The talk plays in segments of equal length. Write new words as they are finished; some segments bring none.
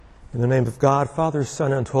In the name of God, Father,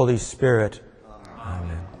 Son, and Holy Spirit.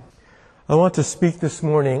 Amen. I want to speak this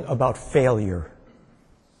morning about failure.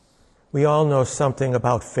 We all know something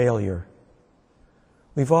about failure.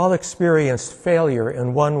 We've all experienced failure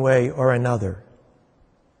in one way or another.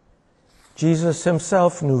 Jesus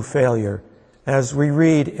himself knew failure, as we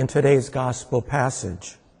read in today's gospel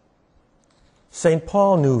passage. St.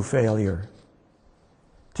 Paul knew failure.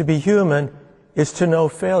 To be human is to know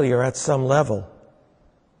failure at some level.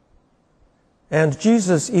 And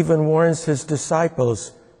Jesus even warns his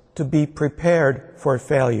disciples to be prepared for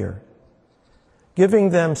failure,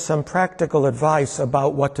 giving them some practical advice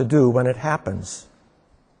about what to do when it happens.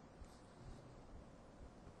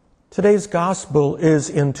 Today's gospel is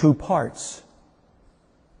in two parts.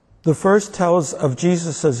 The first tells of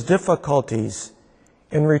Jesus' difficulties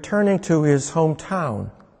in returning to his hometown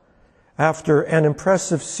after an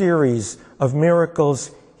impressive series of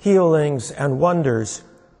miracles, healings, and wonders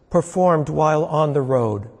performed while on the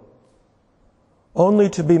road, only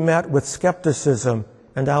to be met with skepticism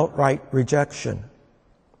and outright rejection.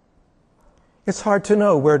 It's hard to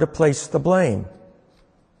know where to place the blame.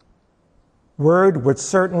 Word would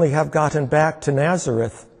certainly have gotten back to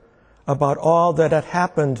Nazareth about all that had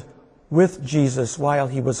happened with Jesus while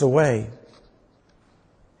he was away.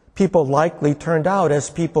 People likely turned out, as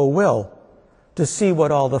people will, to see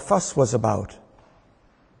what all the fuss was about.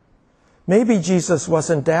 Maybe Jesus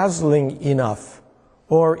wasn't dazzling enough,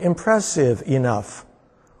 or impressive enough,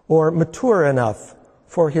 or mature enough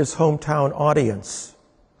for his hometown audience.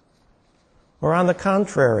 Or on the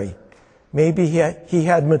contrary, maybe he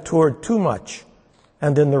had matured too much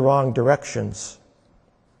and in the wrong directions.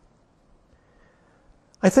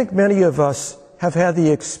 I think many of us have had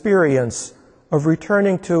the experience of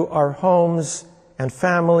returning to our homes and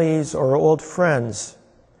families or old friends,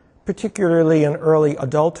 particularly in early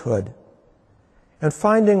adulthood, and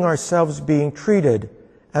finding ourselves being treated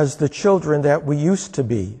as the children that we used to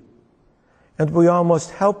be, and we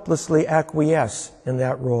almost helplessly acquiesce in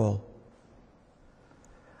that role.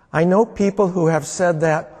 I know people who have said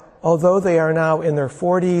that although they are now in their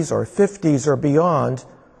 40s or 50s or beyond,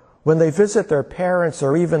 when they visit their parents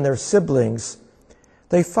or even their siblings,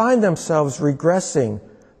 they find themselves regressing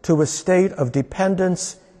to a state of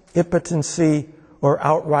dependence, impotency, or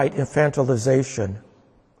outright infantilization.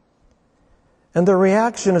 And the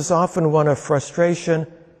reaction is often one of frustration,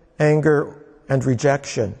 anger, and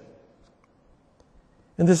rejection.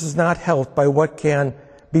 And this is not helped by what can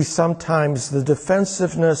be sometimes the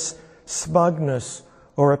defensiveness, smugness,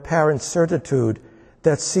 or apparent certitude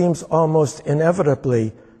that seems almost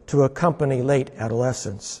inevitably to accompany late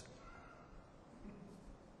adolescence.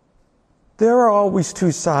 There are always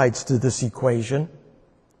two sides to this equation.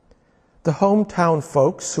 The hometown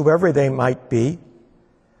folks, whoever they might be,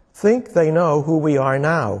 think they know who we are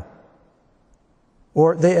now,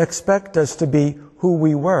 or they expect us to be who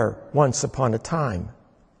we were once upon a time.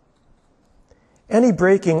 Any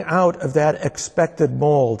breaking out of that expected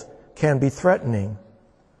mold can be threatening,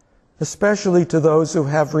 especially to those who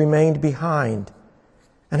have remained behind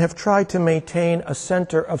and have tried to maintain a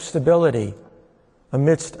center of stability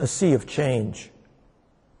amidst a sea of change.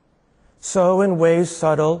 So in ways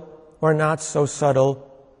subtle or not so subtle,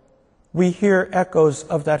 we hear echoes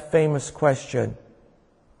of that famous question,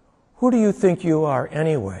 who do you think you are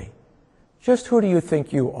anyway? Just who do you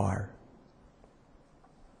think you are?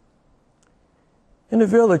 In a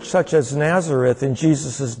village such as Nazareth in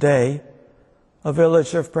Jesus' day, a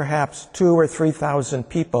village of perhaps 2,000 or 3,000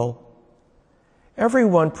 people,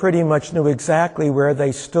 everyone pretty much knew exactly where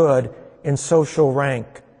they stood in social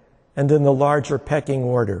rank and in the larger pecking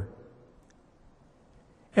order.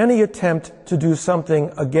 Any attempt to do something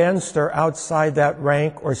against or outside that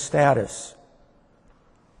rank or status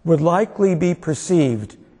would likely be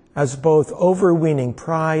perceived as both overweening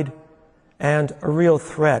pride and a real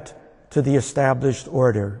threat to the established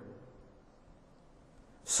order.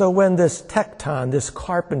 So when this tekton, this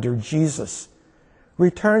carpenter Jesus,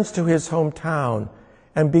 returns to his hometown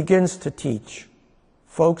and begins to teach,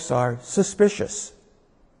 folks are suspicious.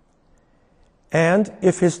 And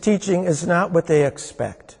if his teaching is not what they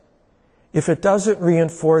expect, if it doesn't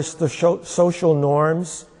reinforce the social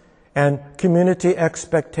norms and community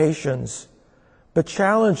expectations, but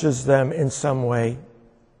challenges them in some way,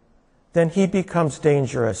 then he becomes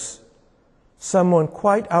dangerous, someone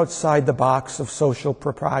quite outside the box of social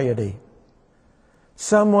propriety,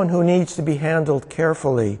 someone who needs to be handled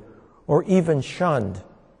carefully or even shunned,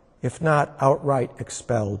 if not outright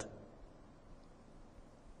expelled.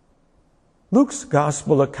 Luke's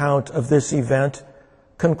gospel account of this event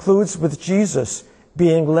concludes with Jesus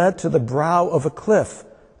being led to the brow of a cliff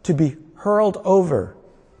to be hurled over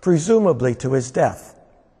presumably to his death.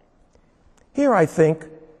 Here, I think,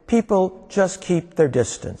 people just keep their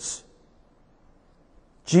distance.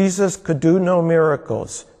 Jesus could do no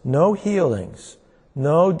miracles, no healings,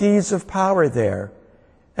 no deeds of power there,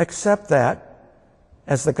 except that,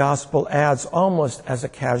 as the gospel adds almost as a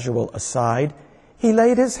casual aside, he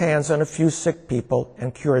laid his hands on a few sick people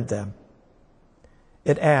and cured them.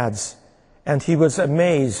 It adds, and he was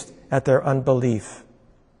amazed at their unbelief.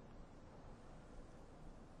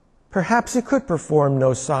 Perhaps he could perform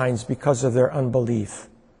no signs because of their unbelief.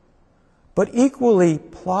 But equally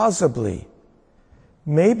plausibly,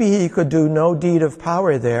 maybe he could do no deed of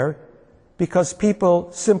power there because people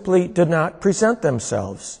simply did not present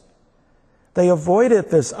themselves. They avoided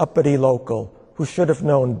this uppity local who should have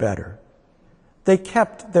known better. They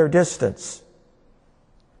kept their distance.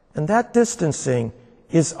 And that distancing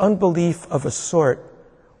is unbelief of a sort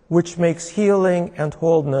which makes healing and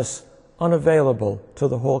wholeness unavailable to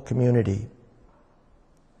the whole community.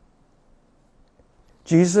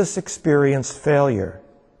 Jesus experienced failure,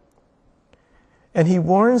 and he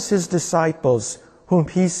warns his disciples whom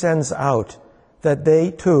he sends out that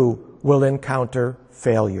they too will encounter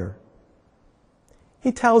failure.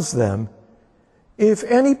 He tells them, "If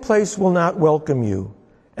any place will not welcome you,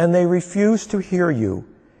 and they refuse to hear you,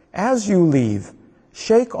 as you leave,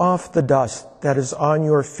 shake off the dust that is on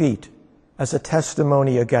your feet as a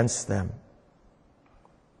testimony against them."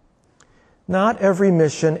 Not every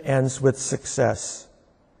mission ends with success.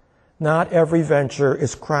 Not every venture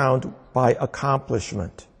is crowned by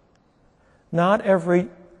accomplishment. Not every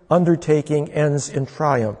undertaking ends in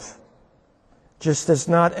triumph, just as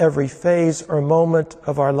not every phase or moment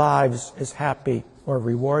of our lives is happy or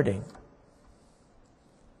rewarding.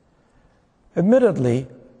 Admittedly,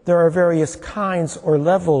 there are various kinds or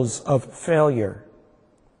levels of failure.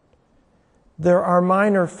 There are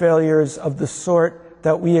minor failures of the sort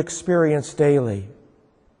that we experience daily.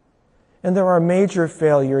 And there are major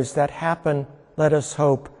failures that happen, let us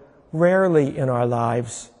hope, rarely in our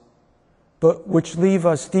lives, but which leave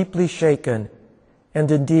us deeply shaken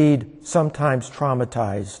and indeed sometimes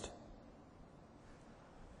traumatized.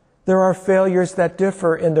 There are failures that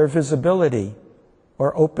differ in their visibility,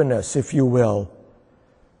 or openness, if you will,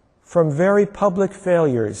 from very public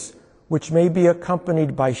failures which may be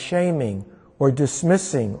accompanied by shaming or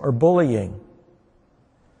dismissing or bullying,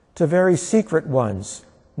 to very secret ones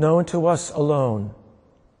known to us alone,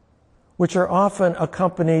 which are often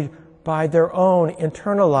accompanied by their own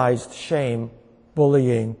internalized shame,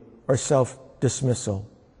 bullying, or self-dismissal.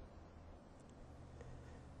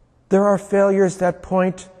 There are failures that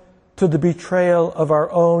point to the betrayal of our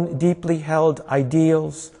own deeply held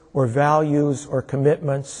ideals or values or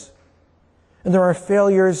commitments. And there are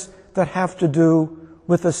failures that have to do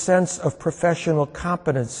with a sense of professional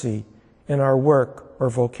competency in our work or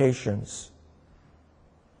vocations.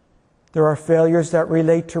 There are failures that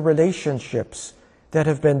relate to relationships that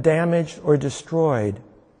have been damaged or destroyed,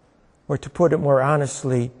 or to put it more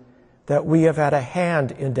honestly, that we have had a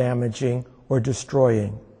hand in damaging or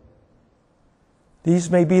destroying. These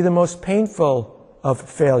may be the most painful of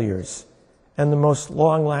failures and the most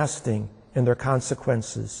long-lasting in their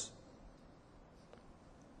consequences.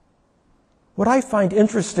 What I find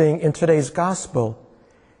interesting in today's gospel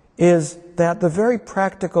is that the very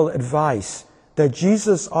practical advice that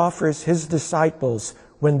Jesus offers his disciples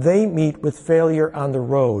when they meet with failure on the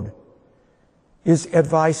road is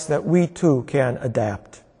advice that we too can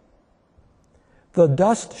adapt. The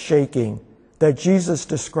dust shaking that Jesus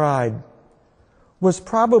described was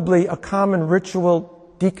probably a common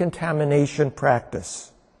ritual decontamination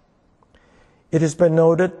practice. It has been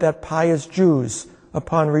noted that pious Jews,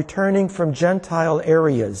 upon returning from Gentile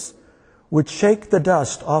areas, would shake the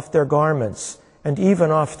dust off their garments and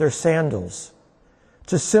even off their sandals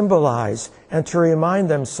to symbolize and to remind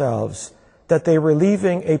themselves that they were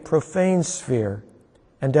leaving a profane sphere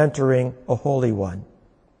and entering a holy one.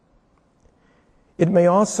 It may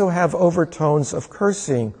also have overtones of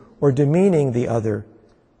cursing or demeaning the other,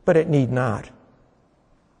 but it need not.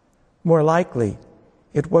 More likely,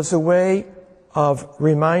 it was a way of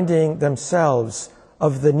reminding themselves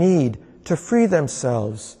of the need to free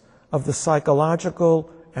themselves of the psychological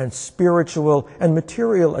and spiritual and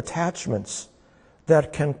material attachments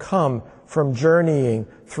that can come from journeying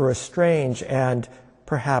through a strange and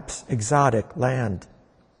perhaps exotic land.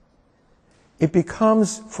 It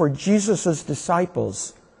becomes for Jesus'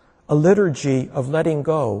 disciples a liturgy of letting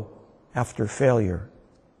go after failure.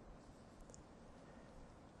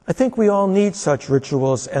 I think we all need such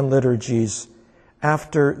rituals and liturgies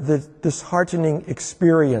after the disheartening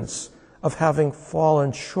experience of having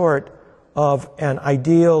fallen short of an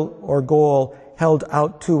ideal or goal held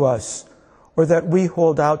out to us or that we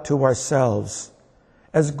hold out to ourselves,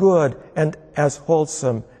 as good and as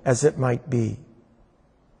wholesome as it might be.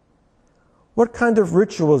 What kind of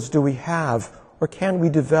rituals do we have or can we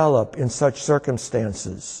develop in such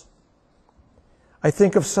circumstances? I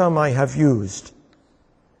think of some I have used: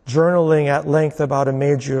 journaling at length about a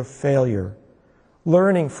major failure,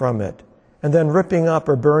 learning from it, and then ripping up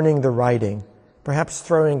or burning the writing, perhaps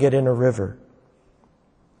throwing it in a river.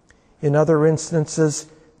 In other instances,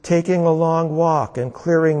 taking a long walk and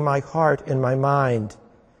clearing my heart and my mind,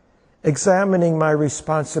 examining my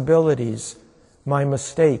responsibilities, my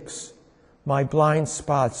mistakes, my blind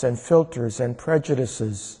spots and filters and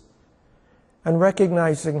prejudices, and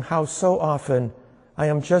recognizing how so often I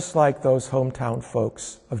am just like those hometown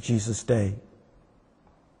folks of Jesus' day.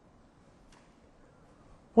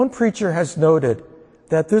 One preacher has noted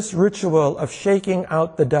that this ritual of shaking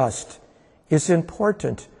out the dust is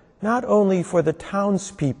important not only for the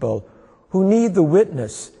townspeople who need the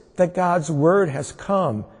witness that God's word has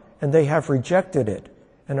come and they have rejected it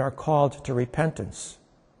and are called to repentance.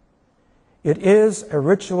 It is a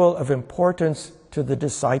ritual of importance to the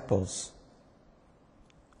disciples.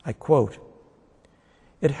 I quote,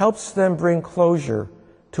 "It helps them bring closure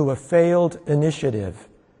to a failed initiative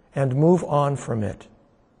and move on from it.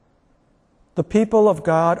 The people of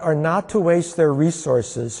God are not to waste their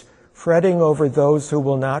resources fretting over those who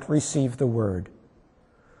will not receive the word,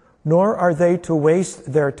 nor are they to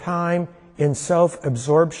waste their time in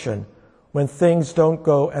self-absorption when things don't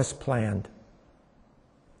go as planned.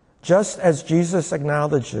 Just as Jesus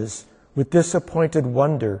acknowledges with disappointed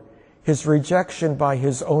wonder his rejection by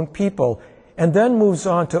his own people and then moves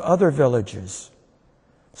on to other villages,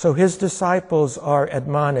 so his disciples are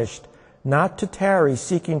admonished not to tarry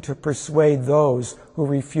seeking to persuade those who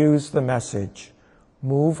refuse the message.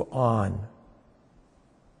 Move on."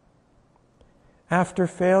 After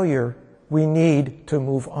failure, we need to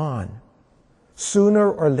move on.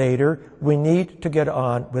 Sooner or later, we need to get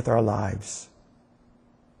on with our lives.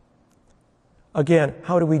 Again,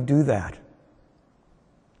 how do we do that?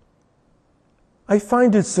 I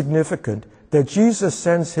find it significant that Jesus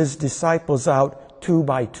sends his disciples out 2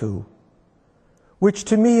 by 2, which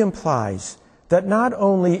to me implies that not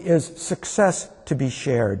only is success to be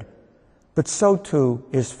shared, but so too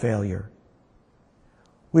is failure.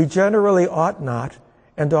 We generally ought not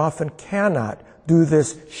and often cannot do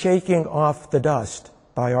this shaking off the dust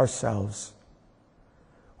by ourselves.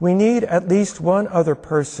 We need at least one other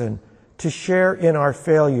person to share in our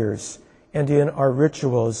failures and in our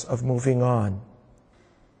rituals of moving on.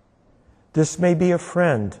 This may be a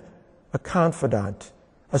friend, a confidant,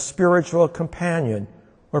 a spiritual companion,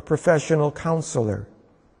 or professional counselor.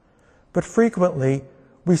 But frequently,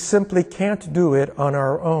 we simply can't do it on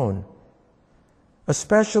our own,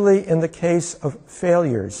 especially in the case of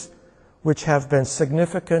failures which have been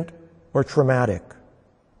significant or traumatic.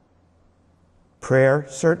 Prayer,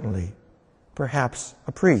 certainly. Perhaps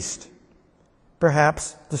a priest.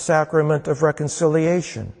 Perhaps the sacrament of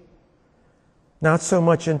reconciliation. Not so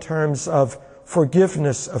much in terms of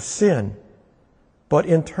forgiveness of sin, but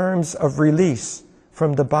in terms of release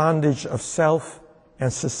from the bondage of self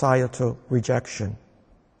and societal rejection.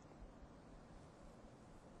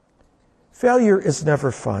 Failure is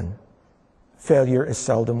never fun. Failure is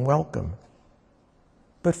seldom welcome.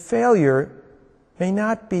 But failure may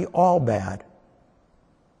not be all bad.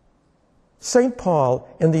 St. Paul,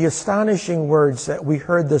 in the astonishing words that we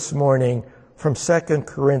heard this morning from 2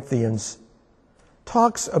 Corinthians,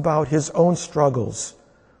 talks about his own struggles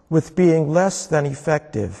with being less than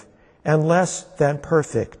effective and less than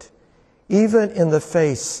perfect, even in the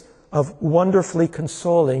face of wonderfully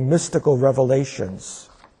consoling mystical revelations.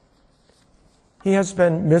 He has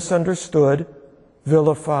been misunderstood,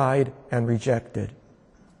 vilified, and rejected.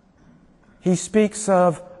 He speaks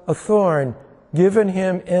of a thorn given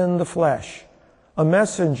him in the flesh, a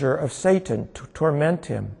messenger of Satan to torment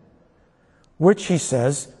him, which, he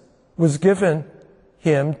says, was given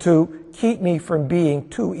him to keep me from being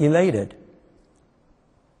too elated.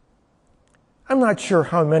 I'm not sure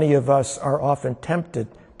how many of us are often tempted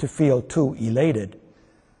to feel too elated.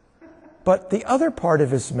 But the other part of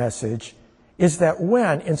his message is that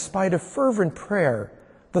when, in spite of fervent prayer,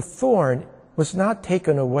 the thorn was not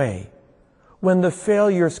taken away, when the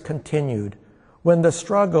failures continued, when the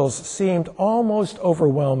struggles seemed almost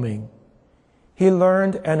overwhelming, he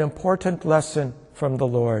learned an important lesson from the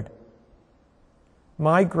Lord.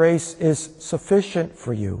 My grace is sufficient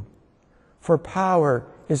for you, for power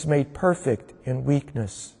is made perfect in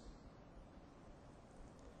weakness.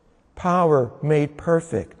 Power made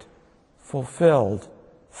perfect, fulfilled,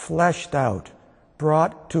 fleshed out,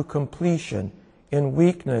 brought to completion in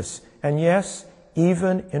weakness, and yes,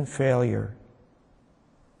 even in failure.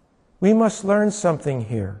 We must learn something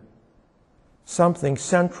here, something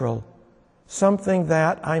central, something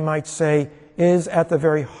that, I might say, is at the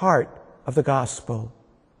very heart of the gospel,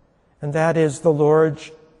 and that is the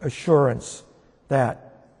Lord's assurance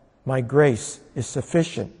that my grace is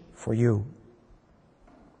sufficient for you.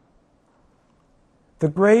 The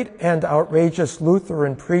great and outrageous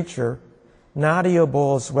Lutheran preacher, Nadia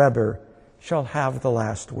Bolz-Weber, shall have the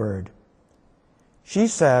last word. She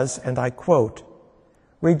says, and I quote,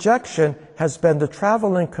 "Rejection has been the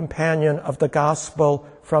traveling companion of the gospel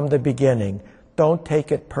from the beginning. Don't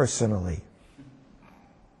take it personally."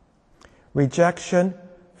 Rejection,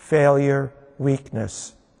 failure,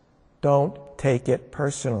 weakness. Don't take it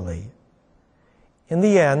personally. In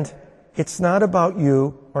the end, it's not about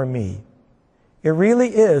you or me. It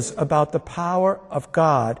really is about the power of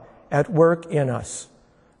God at work in us,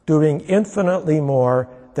 doing infinitely more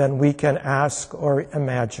than we can ask or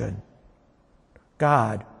imagine.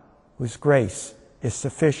 God, whose grace is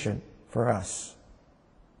sufficient for us.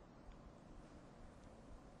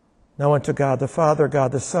 Now unto God the Father,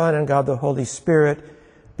 God the Son, and God the Holy Spirit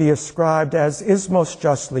be ascribed, as is most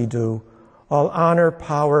justly due, all honor,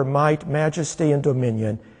 power, might, majesty, and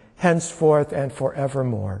dominion, henceforth and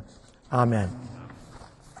forevermore. Amen.